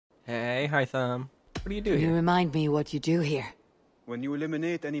Hey, hi Thumb. What do you do You here? remind me what you do here. When you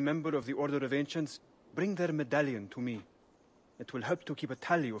eliminate any member of the Order of Ancients, bring their medallion to me. It will help to keep a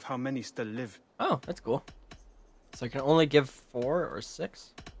tally of how many still live. Oh, that's cool. So I can only give 4 or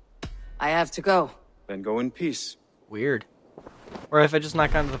 6? I have to go. Then go in peace. Weird. Or if I just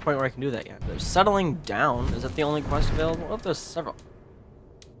not gotten to the point where I can do that yet. There's settling down. Is that the only quest available? Oh, there's several.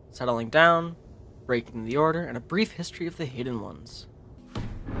 Settling down, breaking the order, and a brief history of the hidden ones.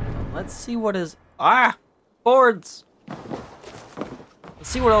 Let's see what is... Ah! Boards! Let's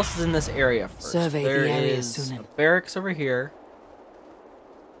see what else is in this area first. Survey There the area, is Sunan. a barracks over here.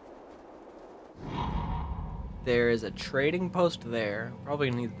 There is a trading post there.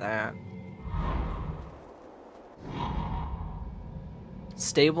 Probably need that.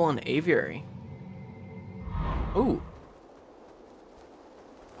 Stable and aviary. Ooh.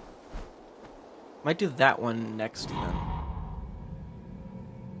 Might do that one next then.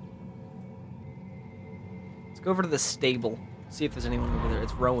 Let's go over to the stable. See if there's anyone over there.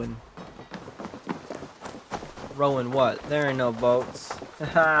 It's Rowan. Rowan what? There ain't no boats.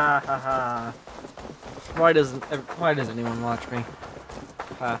 Ha ha ha. Why does anyone watch me?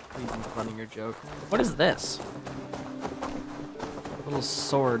 Ha, even funny your joke. What is this? Little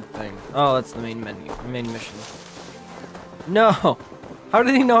sword thing. Oh, that's the main menu, main mission. No! How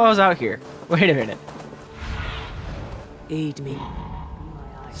did he know I was out here? Wait a minute. Aid me.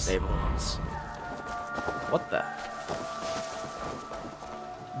 Stable ones. What the?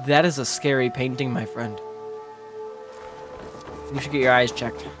 That is a scary painting, my friend. You should get your eyes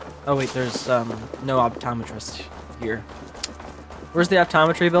checked. Oh wait, there's no optometrist here. Where's the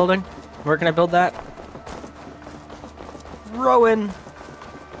optometry building? Where can I build that? Rowan!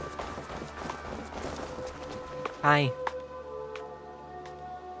 Hi.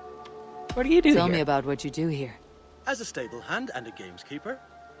 What do you do Tell here? me about what you do here. As a stable hand and a gameskeeper,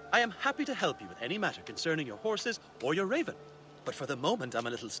 I am happy to help you with any matter concerning your horses or your raven. But for the moment, I'm a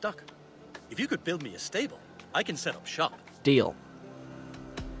little stuck. If you could build me a stable, I can set up shop. Deal.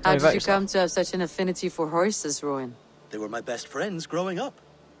 How me did about you yourself. come to have such an affinity for horses, Rowan? They were my best friends growing up.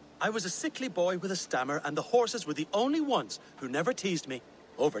 I was a sickly boy with a stammer, and the horses were the only ones who never teased me.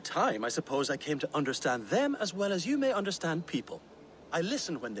 Over time, I suppose I came to understand them as well as you may understand people. I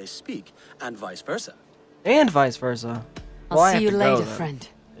listen when they speak, and vice versa. And vice versa. I'll Well, I see have you to later, go, then. friend.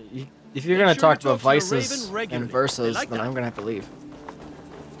 If you're Make gonna sure talk to about talk to the vices Raven regularly. and verses, They like then that. I'm gonna have to leave.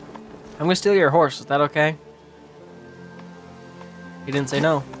 I'm gonna steal your horse. Is that okay? He didn't say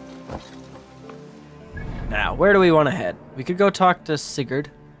no. Now, where do we want to head? We could go talk to Sigurd.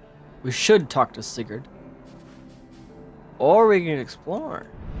 We should talk to Sigurd. Or we can explore.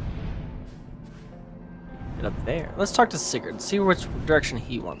 Get up there. Let's talk to Sigurd. See which direction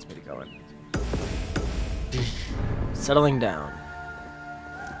he wants me to go in. Settling down.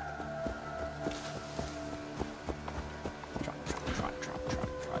 Trot.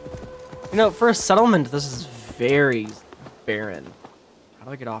 You know, for a settlement, this is very barren. How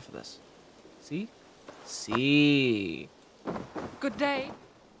do I get off of this? See? See. Good day.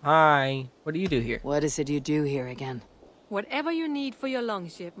 Hi. What do you do here? What is it you do here again? Whatever you need for your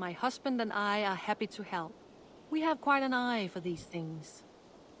longship, my husband and I are happy to help. We have quite an eye for these things.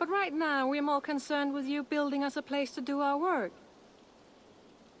 But right now, we're more concerned with you building us a place to do our work.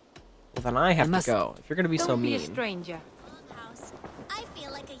 Well, then I have must- to go. If you're gonna be so Don't be mean, a stranger. House. I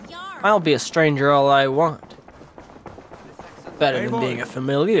feel like a yard. I'll be a stranger all I want. Better Hey, than boy. being a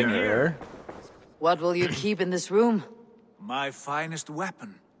familiar. What will you keep in this room? My finest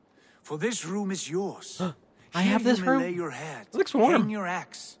weapon. For this room is yours. I Here have this you may room? lay your head, It looks warm. hang your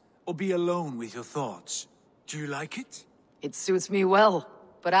axe, or be alone with your thoughts. Do you like it? It suits me well,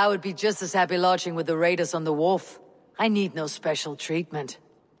 but I would be just as happy lodging with the raiders on the wharf. I need no special treatment.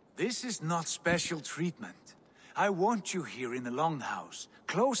 This is not special treatment. I want you here in the Longhouse,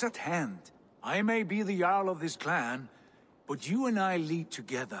 close at hand. I may be the Jarl of this clan, but you and I lead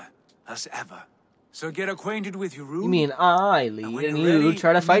together, as ever. So get acquainted with your room. You mean I and lead when and you're you ready,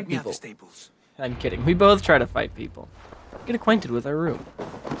 try to meet fight me at people? the stables. I'm kidding. We both try to fight people. Get acquainted with our room.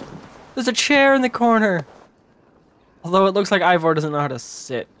 There's a chair in the corner. Although it looks like Ivor doesn't know how to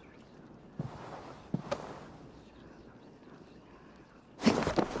sit.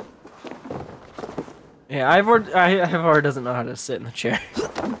 Yeah, Ivor doesn't know how to sit in the chair.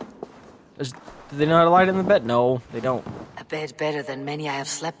 Do they know how to lie in the bed? No, they don't. A bed better than many I have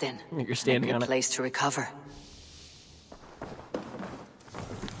slept in. You're standing a on good it. place to recover.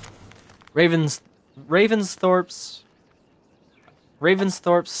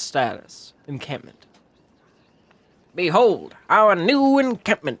 Ravensthorpe's status. Encampment. Behold, our new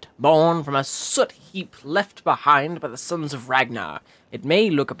encampment, born from a soot heap left behind by the sons of Ragnar. It may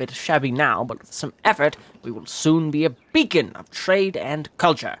look a bit shabby now, but with some effort, we will soon be a beacon of trade and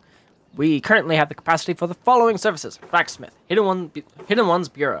culture. We currently have the capacity for the following services: blacksmith, Hidden One's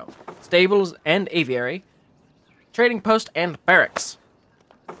bureau, stables and aviary, trading post, and barracks.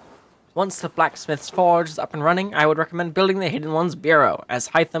 Once the blacksmith's forge is up and running, I would recommend building the Hidden One's bureau, as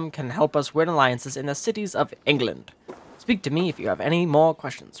Hytham can help us win alliances in the cities of England. Speak to me if you have any more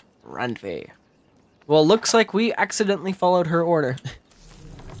questions. Randvi. Well, looks like we accidentally followed her order.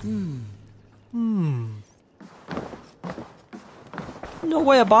 No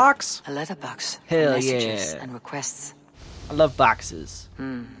way, a box? A letterbox. Hell messages yeah. and requests. I love boxes.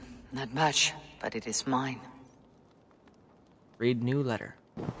 Not much, but it is mine. Read new letter.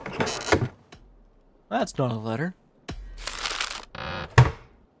 That's not a letter.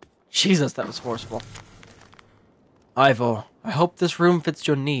 Jesus, that was forceful. Ivor, I hope this room fits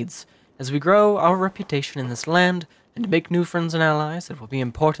your needs. As we grow our reputation in this land and make new friends and allies, it will be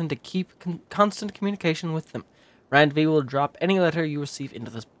important to keep constant communication with them. Randvi will drop any letter you receive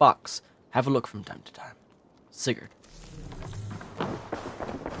into this box. Have a look from time to time. Sigurd.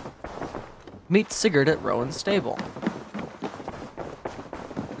 Meet Sigurd at Rowan's stable.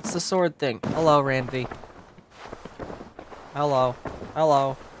 It's the sword thing. Hello, Randvi. Hello.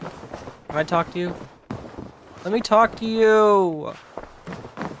 Hello. Can I talk to you? Let me talk to you.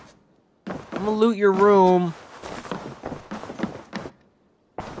 I'm gonna loot your room.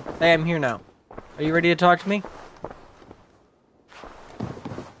 Hey, I'm here now. Are you ready to talk to me?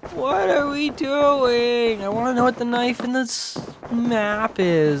 What are we doing? I want to know what the knife in this map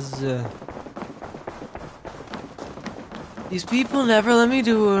is. These people never let me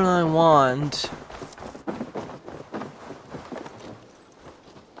do what I want.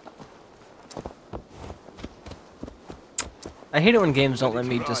 I hate it when games don't let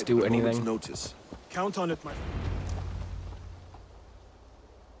me just do anything. Notice. Count on it, my.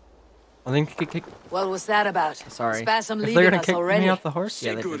 I think What was that about? Sorry. Spasm If leaving they're gonna us kick already. me off the horse,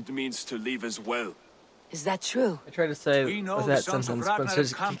 yeah, they Sigurd did. means to leave as well. Is that true? I tried to say We know with the that sons of sentence, but Ragnar it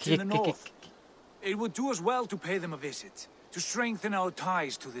says have camped in the north. It would do us well to pay them a visit, to strengthen our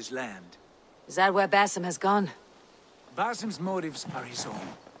ties to this land. Is that where Basim has gone? Basim's motives are his own.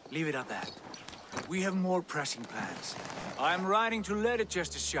 Leave it at that. We have more pressing plans. I am riding to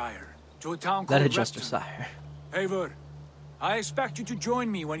LoganDaNumber, to a town called LoganDaNumber. Eivor, I expect you to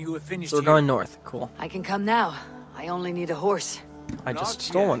join me when you have finished So we're here. going north. Cool. I can come now. I only need a horse. I just Not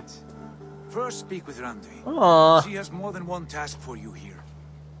stole one. yet. First, speak with Randvi. Aww. She has more than one task for you here.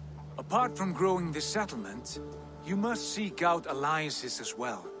 Apart from growing this settlement, you must seek out alliances as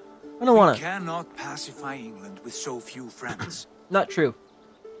well. I don't want We to. cannot pacify England with so few friends. Not true.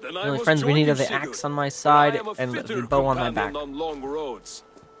 Then The I only must friends we join need you, are the Sigurd, axe on my for side I am a and the fitter bow on my back. companion on long roads.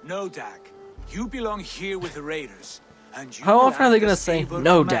 No, Dag. You belong here with the raiders. And you How will often are they act gonna as say Eivor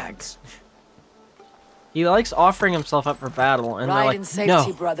no, commands. He likes offering himself up for battle, and they're Ride like, in safety,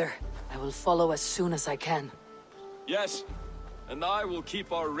 no. brother. I will follow as soon as I can. Yes, and I will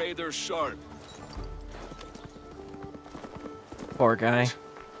keep our raiders sharp. Poor guy.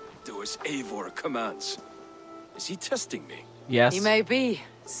 Do as Eivor commands. Is he testing me? Yes. He may be.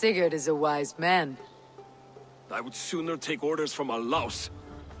 Sigurd is a wise man. I would sooner take orders from a louse.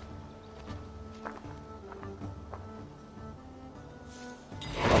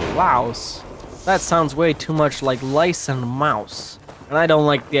 A louse. That sounds way too much like lice and mouse, and I don't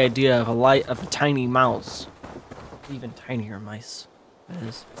like the idea of a tiny mouse. Even tinier mice. That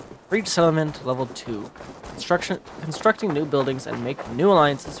is. Reach settlement level 2. Constructing new buildings and make new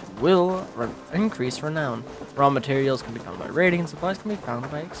alliances will increase renown. Raw materials can be found by raiding, and supplies can be found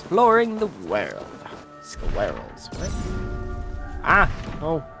by exploring the world. Squirrels. What? Ah!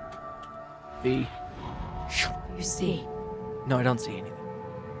 Oh. V. You see. No, I don't see anything.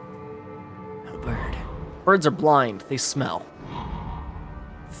 A bird. Birds are blind. They smell.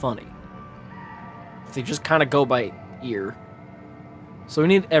 Funny. They just kind of go by ear. So we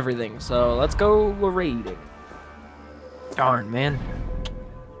need everything. So let's go raiding. Darn, man.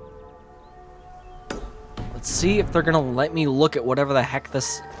 Let's see if they're gonna let me look at whatever the heck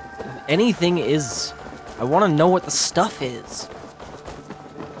this anything is. I want to know what the stuff is.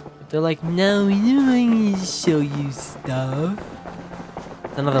 But they're like, no, we don't want to show you stuff.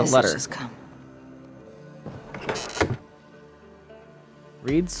 It's another Message letter. has come.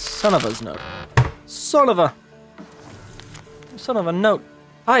 Read son of a's note. Son of a note.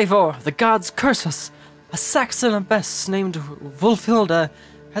 Ivor, the gods curse us. A Saxon abbess named Wulfilda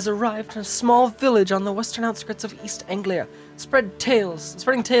has arrived in a small village on the western outskirts of East Anglia, spreading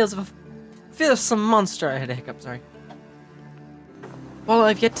tales of a fearsome monster. I had a hiccup, sorry. While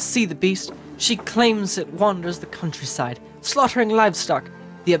I've yet to see the beast, she claims it wanders the countryside, slaughtering livestock.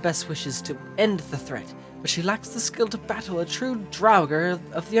 The Abbess wishes to end the threat, but she lacks the skill to battle a true draugr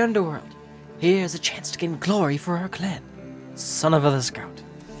of the underworld. Here's a chance to gain glory for our clan. Son of a scout.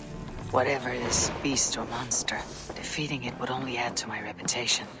 Whatever it is, beast or monster, defeating it would only add to my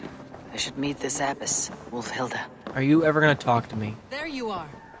reputation. I should meet this abbess, Wolfhilda. Are you ever gonna talk to me? There you are.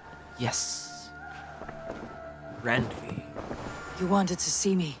 Yes. Randvi. You wanted to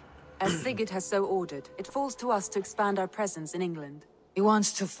see me. As Sigurd has so ordered, it falls to us to expand our presence in England. He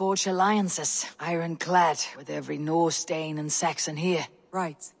wants to forge alliances, ironclad, with every Norse, Dane, and Saxon here.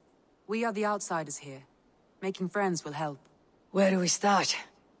 Right. We are the outsiders here. Making friends will help. Where do we start?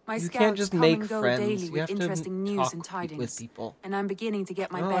 My You scouts can't just come make and go friends. daily You with have to interesting news talk and tidings, with people. and I'm beginning to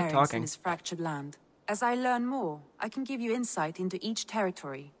get my I don't like bearings talking. in this fractured land. As I learn more, I can give you insight into each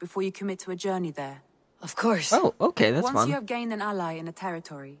territory before you commit to a journey there. Of course. Oh, okay, that's Once fun. you have gained an ally in a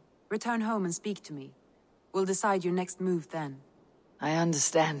territory, return home and speak to me. We'll decide your next move then. I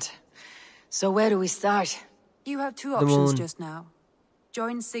understand. So where do we start? You have two The options moon. just now.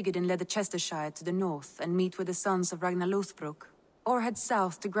 Join Sigurd in Leicestershire to the north and meet with the sons of Ragnar Lothbrok, or head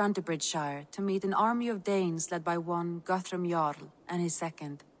south to Grantebridgescire to meet an army of Danes led by one Guthrum Jarl and his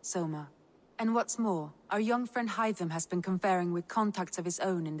second, Soma. And what's more, our young friend Hytham has been conferring with contacts of his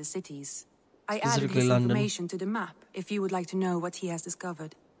own in the cities. I added Specifically his London. information to the map if you would like to know what he has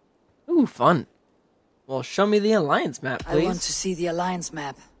discovered. Ooh, fun. Well, show me the alliance map, I want please. to see the alliance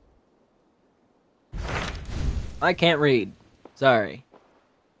map. I can't read. Sorry.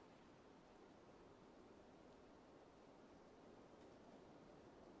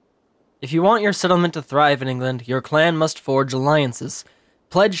 If you want your settlement to thrive in England, your clan must forge alliances.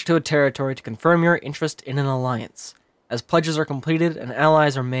 Pledge to a territory to confirm your interest in an alliance. As pledges are completed and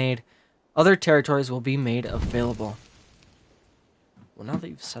allies are made, other territories will be made available. Well, now that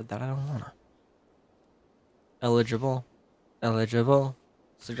you've said that, I don't wanna. Eligible. Eligible.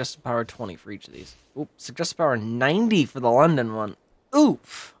 Suggested power 20 for each of these. Oop, suggested power 90 for the London one.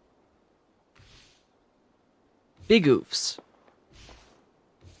 Oof. Big oofs.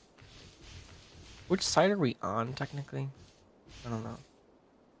 Which side are we on, technically? I don't know.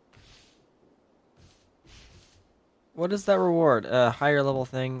 What is that reward? A higher level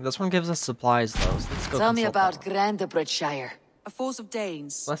thing? This one gives us supplies, though, so let's go Tell me consult about that one. A Grantebridgescire. force of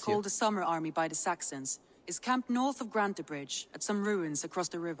Danes, Bless you. called the Summer Army by the Saxons, is camped north of Grantebridge at some ruins across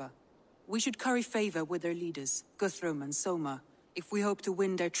the river. We should curry favor with their leaders, Guthrum and Soma, if we hope to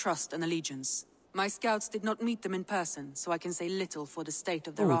win their trust and allegiance. My scouts did not meet them in person, so I can say little for the state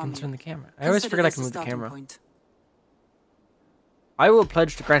of Oh, their we army. can turn the camera. I always Consider forget I this can a move the starting camera. point. I will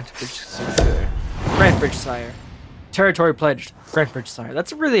pledge to Grantebridgescire. Territory pledged. Grantebridgescire.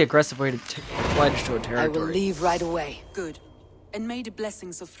 That's a really aggressive way to pledge to a I territory. will leave right away. Good. And may the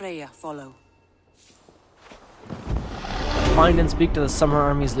blessings of Freya follow. Find and speak to the Summer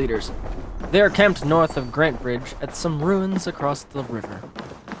Army's leaders. They are camped north of Grantebridge at some ruins across the river.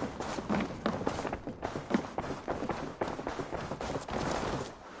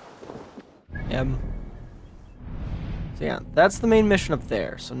 So yeah, that's the main mission up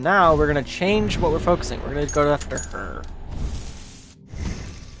there. So now we're gonna change what we're focusing. We're gonna go after her.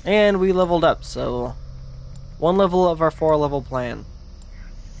 And we leveled up, so 1 level of our 4 level plan.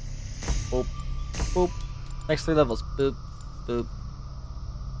 Boop, boop. Next 3 levels. Boop, boop,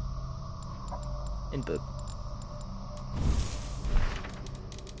 and boop.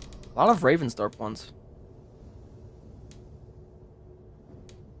 A lot of Ravensthorpe ones.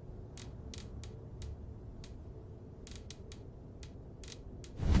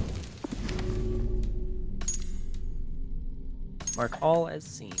 Mark all as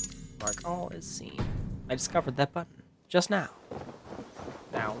seen. Mark all as seen. I discovered that button just now.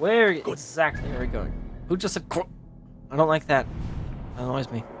 Now, where exactly are we going? Who just said "Quote"? I don't like that. That annoys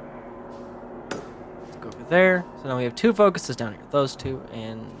me. Let's go over there. So now we have 2 focuses down here. Those 2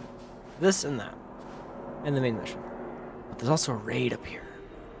 and this and that. And the main mission. But there's also a raid up here.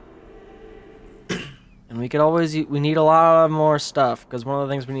 And we could always we need a lot more stuff because one of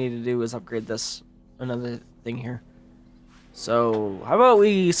the things we need to do is upgrade this another thing here. So how about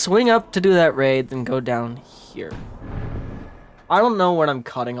we swing up to do that raid, then go down here. I don't know when I'm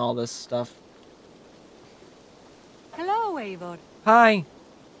cutting all this stuff. Hello, Eivor. Hi.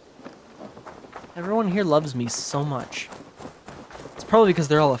 Everyone here loves me so much. It's probably because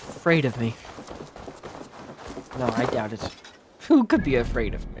they're all afraid of me. No, I doubt it. Who could be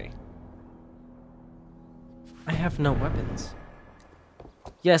afraid of me? I have no weapons.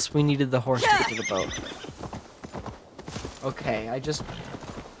 Yes, we needed the horse to get to the boat. Okay, I just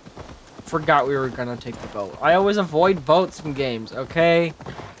forgot we were gonna take the boat. I always avoid boats in games, okay?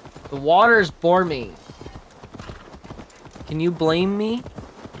 The waters bore me. Can you blame me?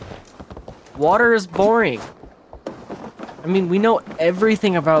 Water is boring. I mean, we know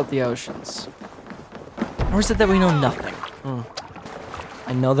everything about the oceans. Or is it that we know nothing?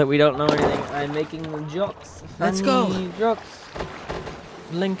 I know that we don't know anything. I'm making jokes. Let's go. Jokes.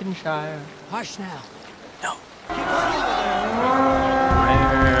 Lincolnshire. Hush now. No.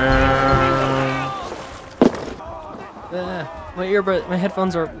 My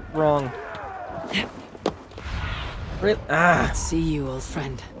headphones are wrong. Really? Let's see you, old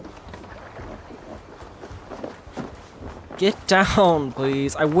friend. Get down,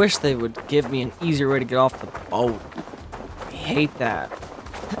 please. I wish they would give me an easier way to get off the boat. I hate that.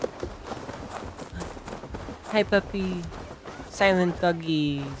 Hi, puppy. Silent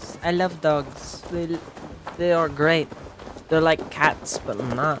doggies. I love dogs. They are great. They're like cats, but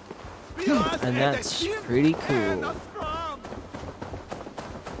not. And that's pretty cool.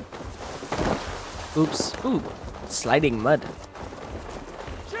 Oops. Ooh. Sliding mud.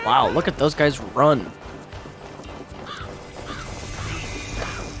 Wow, look at those guys run.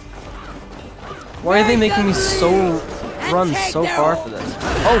 Why are they making me run so far for this?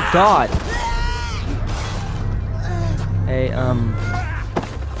 Oh god! Hey,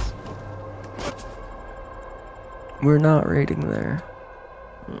 we're not raiding there.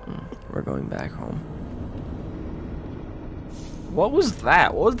 We're going back home. What was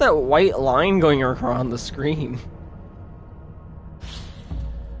that? What was that white line going around the screen?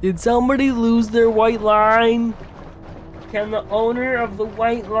 Did somebody lose their white line? Can the owner of the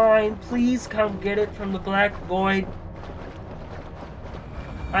white line please come get it from the black void?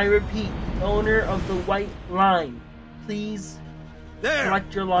 I repeat, owner of the white line, please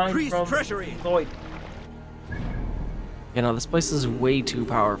collect your line from the void. You know, this place is way too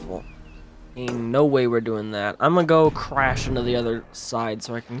powerful. Ain't no way we're doing that. I'm gonna go crash into the other side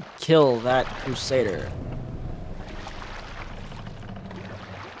so I can kill that crusader.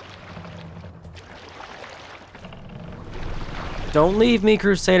 Don't leave me,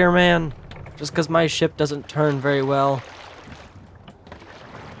 Crusader man. Just because my ship doesn't turn very well.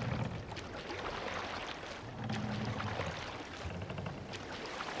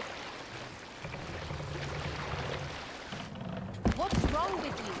 What's wrong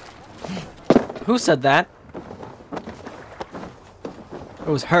with you? Who said that? It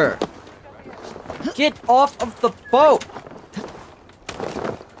was her. Get off of the boat!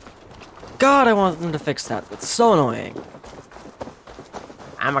 God, I want them to fix that. It's so annoying.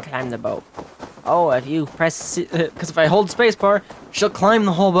 I'ma climb the boat. Oh, if you press C, because if I hold spacebar, she'll climb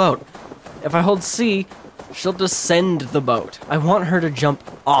the whole boat. If I hold C, she'll descend the boat. I want her to jump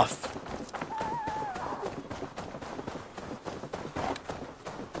off.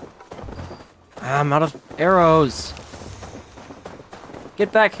 I'm out of arrows.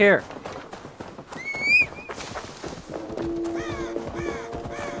 Get back here.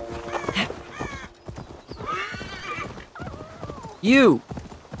 You!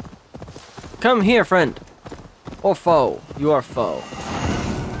 Come here, friend. Or foe. You are foe.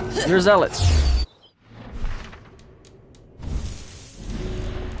 You're zealots.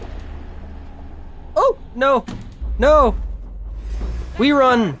 Oh, no. No. We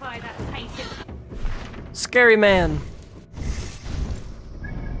run. Scary man.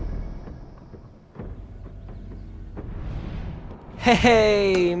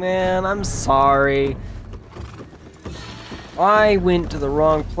 Hey, man, I'm sorry. I went to the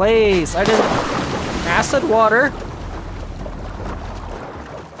wrong place. I didn't... Acid water.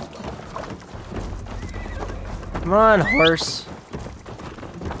 Come on, horse.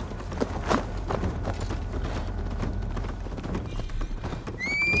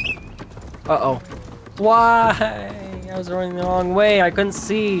 Uh-oh. Why? I was running the wrong way. I couldn't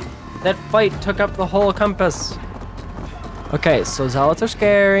see. That fight took up the whole compass. Okay, so zealots are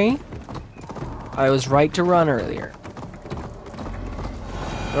scary. I was right to run earlier.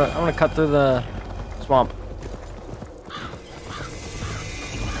 I'm gonna cut through the swamp.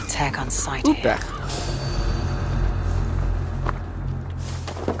 Attack on sight. Oop, there.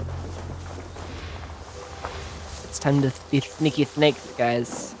 It's time to be sneaky snakes,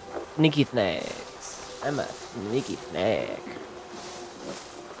 guys. Sneaky snakes. I'm a sneaky snake.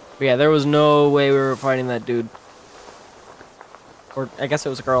 But yeah, there was no way we were fighting that dude. Or I guess it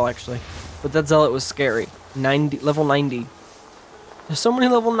was a girl actually. But that zealot was scary. Level 90. There's so many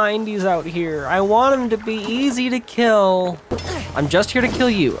level 90s out here. I want them to be easy to kill. I'm just here to kill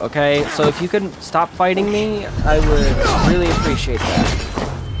you, okay? So if you could stop fighting me, I would really appreciate that.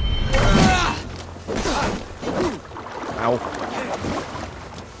 Ow.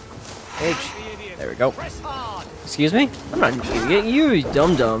 H. There we go. Excuse me? I'm not an idiot. You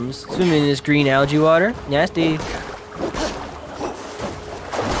dum-dums. Swimming in this green algae water. Nasty.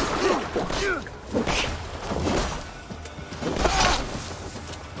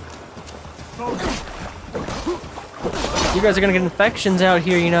 You guys are gonna get infections out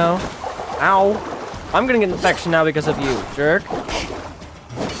here, you know. Ow. I'm gonna get infection now because of you, jerk.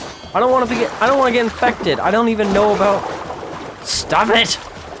 I don't want to get infected. I don't even know about... Stop it!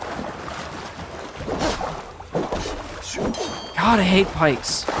 God, I hate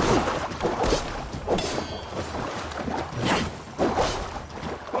pikes.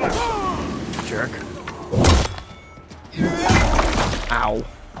 Jerk. Ow.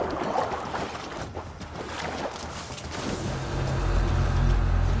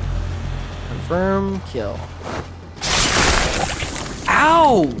 Confirm kill.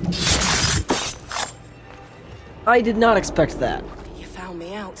 Ow! I did not expect that. You found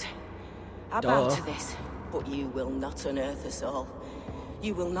me out. I Duh. bow to this, but you will not unearth us all.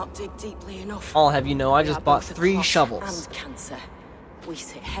 You will not dig deeply enough. I'll have you know, I We just are bought both 3 clot shovels. And cancer. We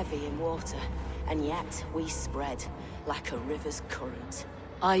sit heavy in water, and yet we spread like a river's current.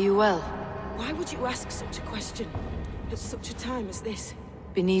 Are you well? Why would you ask such a question at such a time as this?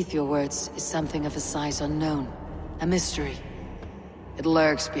 Beneath your words is something of a size unknown. A mystery. It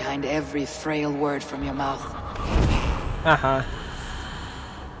lurks behind every frail word from your mouth. Haha.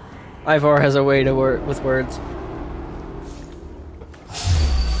 Ivor has a way to work with words.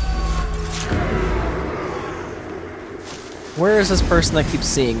 Where is this person that keeps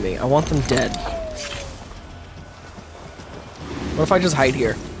seeing me? I want them dead. What if I just hide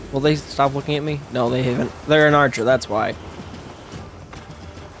here? Will they stop looking at me? No, they haven't. They're an archer, that's why.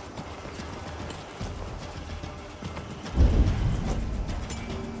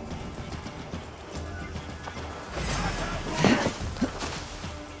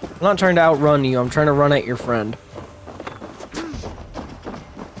 I'm not trying to outrun you, I'm trying to run at your friend.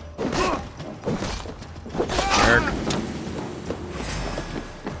 Jerk.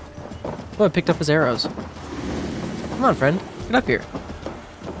 Oh, I picked up his arrows. Come on, friend. Get up here.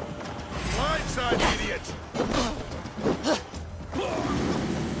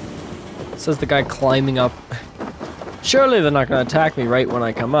 Says the guy climbing up. Surely they're not going to attack me right when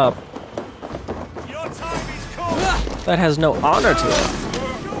I come up. That has no honor to it.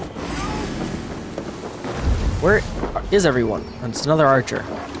 Where is everyone? It's another archer.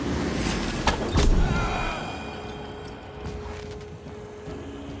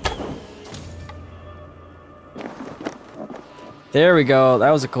 There we go.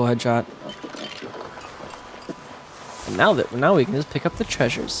 That was a cool headshot. And now we can just pick up the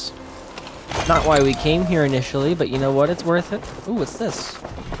treasures. Not why we came here initially, but you know what? It's worth it. Ooh, what's this?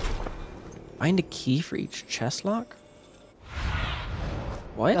 Find a key for each chest lock?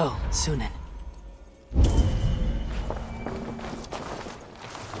 What? Go, Sunan.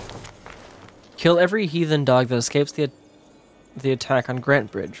 Kill every heathen dog that escapes the attack on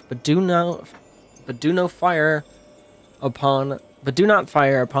Grantebridge, but do not fire upon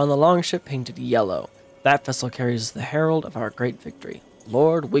the longship painted yellow. That vessel carries the herald of our great victory,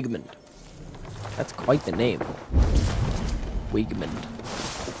 Lord Wigmund. That's quite the name. Wigmund.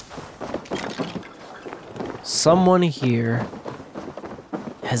 Someone here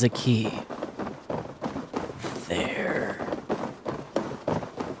has a key. There.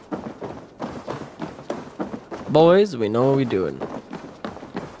 Boys, we know what we're doing.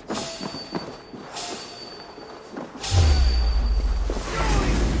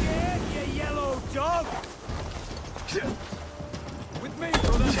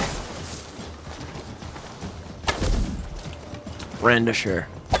 Brandisher.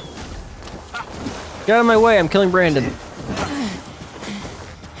 Get out of my way, I'm killing Brandon.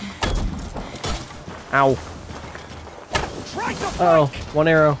 Ow. Uh-oh, 1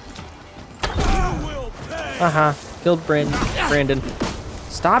 arrow. Haha, killed Brandon.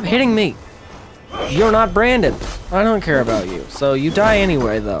 Stop hitting me! You're not Brandon. I don't care about you. So you die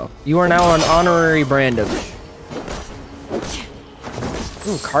anyway, though. You are now an honorary Brandon.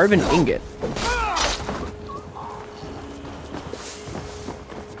 Ooh, carbon ingot.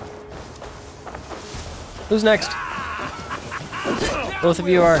 Who's next? Both of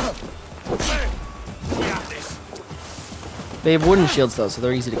you are. They have wooden shields, though, so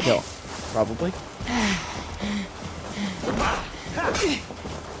they're easy to kill. Probably.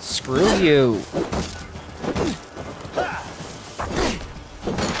 Screw you.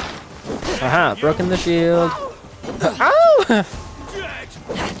 Aha, broken the shield. Ow!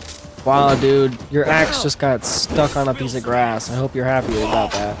 Wow, dude, your axe just got stuck on a piece of grass. I hope you're happy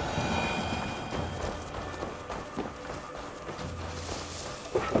about that.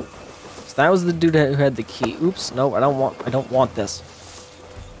 That was the dude who had the key. Oops, no, I don't want this.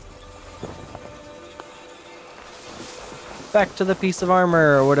 Back to the piece of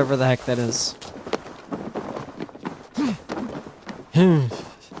armor, or whatever the heck that is.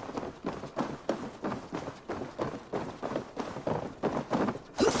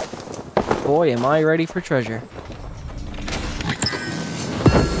 Boy, am I ready for treasure.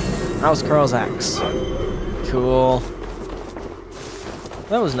 House Carl's axe. Cool.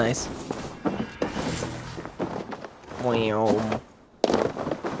 That was nice. Wow.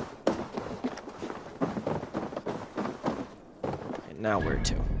 And now where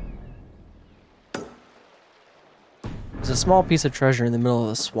to? There's a small piece of treasure in the middle of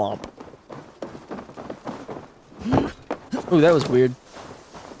the swamp. Ooh, that was weird.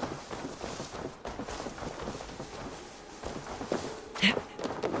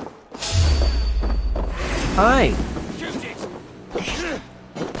 Hi.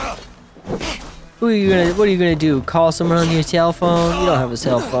 What are you gonna do? Call someone on your cell phone? You don't have a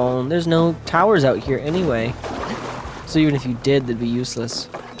cell phone. There's no towers out here anyway. So even if you did, they'd be useless.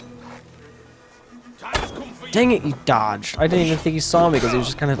 Dang it, you dodged. I didn't even think he saw me because he was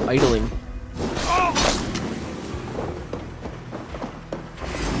just kind of idling.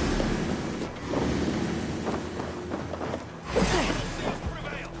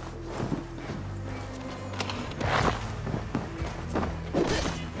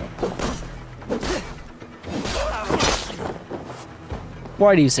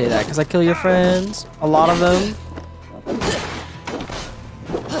 Why do you say that? Because I kill your friends? A lot of them?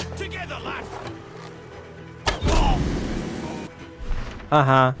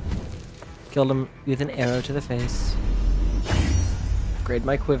 Haha. Killed him with an arrow to the face. Upgrade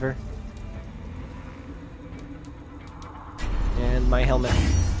my quiver. And my helmet.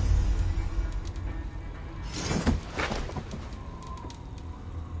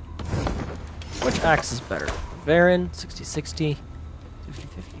 Which axe is better? Varin, 60-60.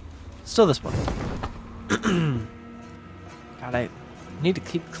 50-50. Still this one. God, I need to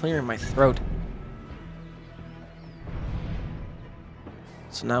keep clearing my throat.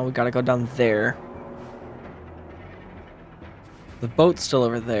 So now we gotta go down there. The boat's still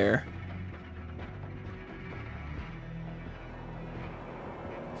over there.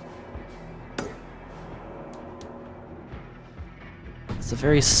 It's a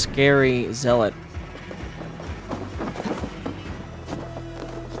very scary zealot.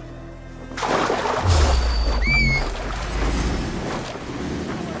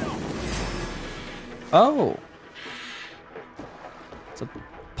 Oh. It's a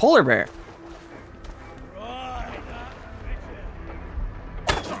polar bear.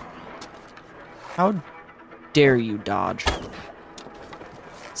 How dare you dodge?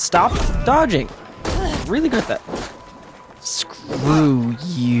 Stop dodging. Really good at that. Screw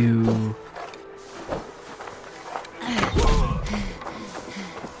you.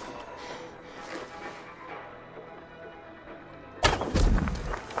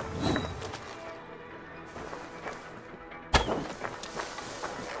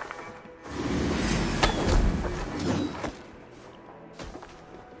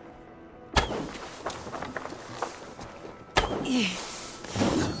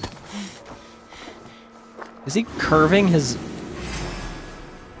 Is he curving his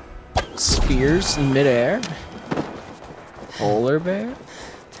spears in midair? Polar bear?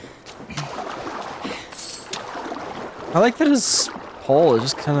 I like that his pole is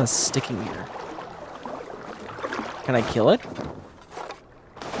just kind of sticking here. Can I kill it?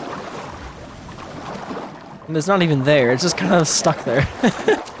 And it's not even there, it's just kind of stuck there.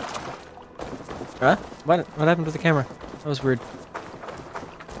 Huh? What happened to the camera? That was weird.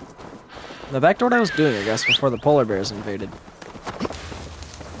 Now back to what I was doing, I guess, before the polar bears invaded.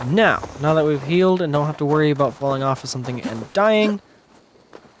 Now that we've healed and don't have to worry about falling off of something and dying,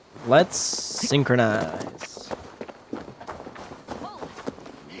 let's synchronize.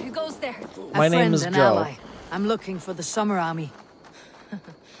 Who goes there? My name is an Joe. Ally. I'm looking for the Summer Army.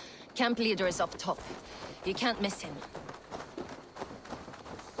 Camp leader is up top. You can't miss him.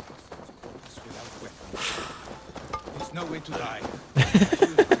 There's no way to die.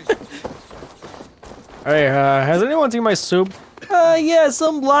 Hey, has anyone seen my soup? Yeah,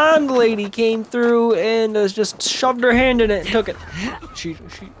 some blonde lady came through and just shoved her hand in it and took it. She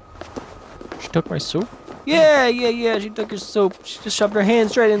took my soup? Yeah, she took your soup. She just shoved her hand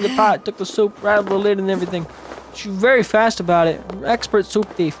straight in the pot, took the soup, right out of the lid and everything. She's very fast about it. Expert soup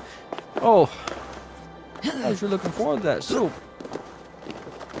thief. Oh, I was really looking forward to that soup.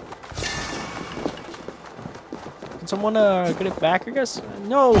 Can someone get it back, I guess?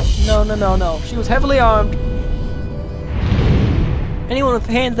 No. She was heavily armed. Anyone with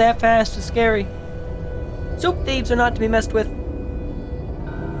hands that fast is scary. Soup thieves are not to be messed with.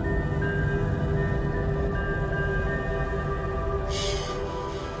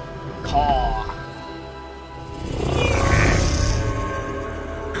 Caw.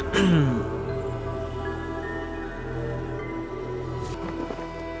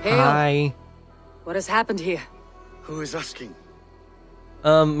 Hi. What has happened here? Who is asking?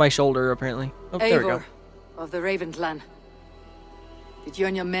 My shoulder, apparently. Oh, there we go. Eivor of the Raven clan. Did you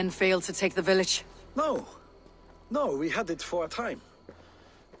and your men fail to take the village? No. No, we had it for a time.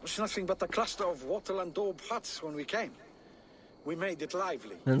 It was nothing but a cluster of wattle and daub huts when we came. We made it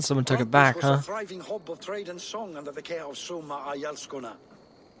lively. Then someone took it back, was huh? a thriving hub of trade and song under the care of Soma Ayalskona.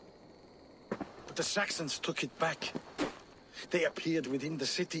 But the Saxons took it back. They appeared within the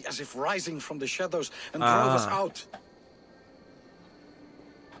city as if rising from the shadows and drove us out.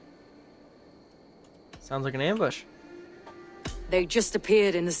 Sounds like an ambush. They just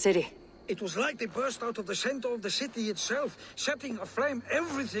appeared in the city. It was like they burst out of the center of the city itself, setting aflame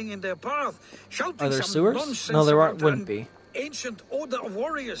everything in their path, shouting Are there some sewers? nonsense No, there about wouldn't an be. ancient order of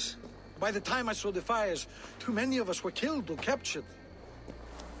warriors. By the time I saw the fires, too many of us were killed or captured.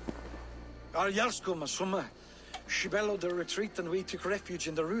 Our Yarskoma Summa, she bellowed a retreat and we took refuge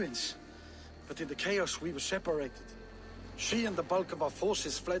in the ruins. But in the chaos we were separated. She and the bulk of our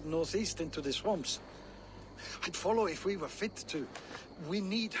forces fled northeast into the swamps. I'd follow if we were fit to. We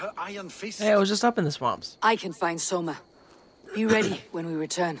need her iron fist. Hey, I was just up in the swamps. I can find Soma. Be ready when we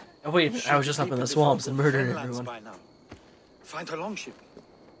return. Oh wait, I was just up in the swamps and murdering everyone. By now. Find her longship.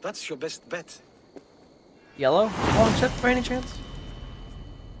 That's your best bet. Yellow longship, by any chance?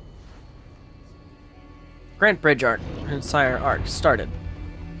 Grantebridgescire arc started.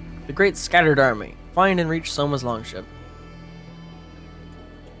 The great scattered army. Find and reach Soma's longship.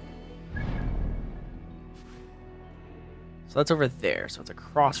 So that's over there, so it's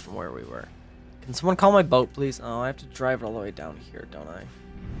across from where we were. Can someone call my boat, please? Oh, I have to drive it all the way down here, don't I?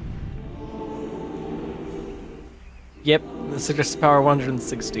 Yep, the suggested power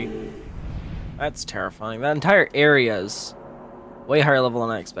 160. That's terrifying. That entire area is way higher level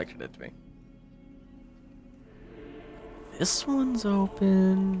than I expected it to be. This one's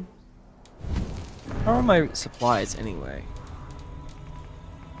open. How are my supplies anyway?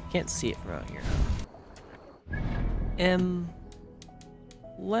 Can't see it from out here.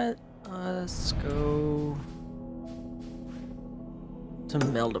 Let us go to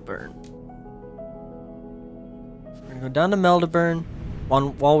Meldaburn. We're gonna go down to Meldaburn.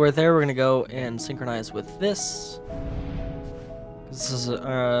 While we're there, we're gonna go and synchronize with this. This is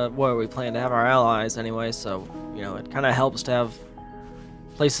where we plan to have our allies anyway, so you know it kind of helps to have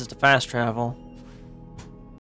places to fast travel.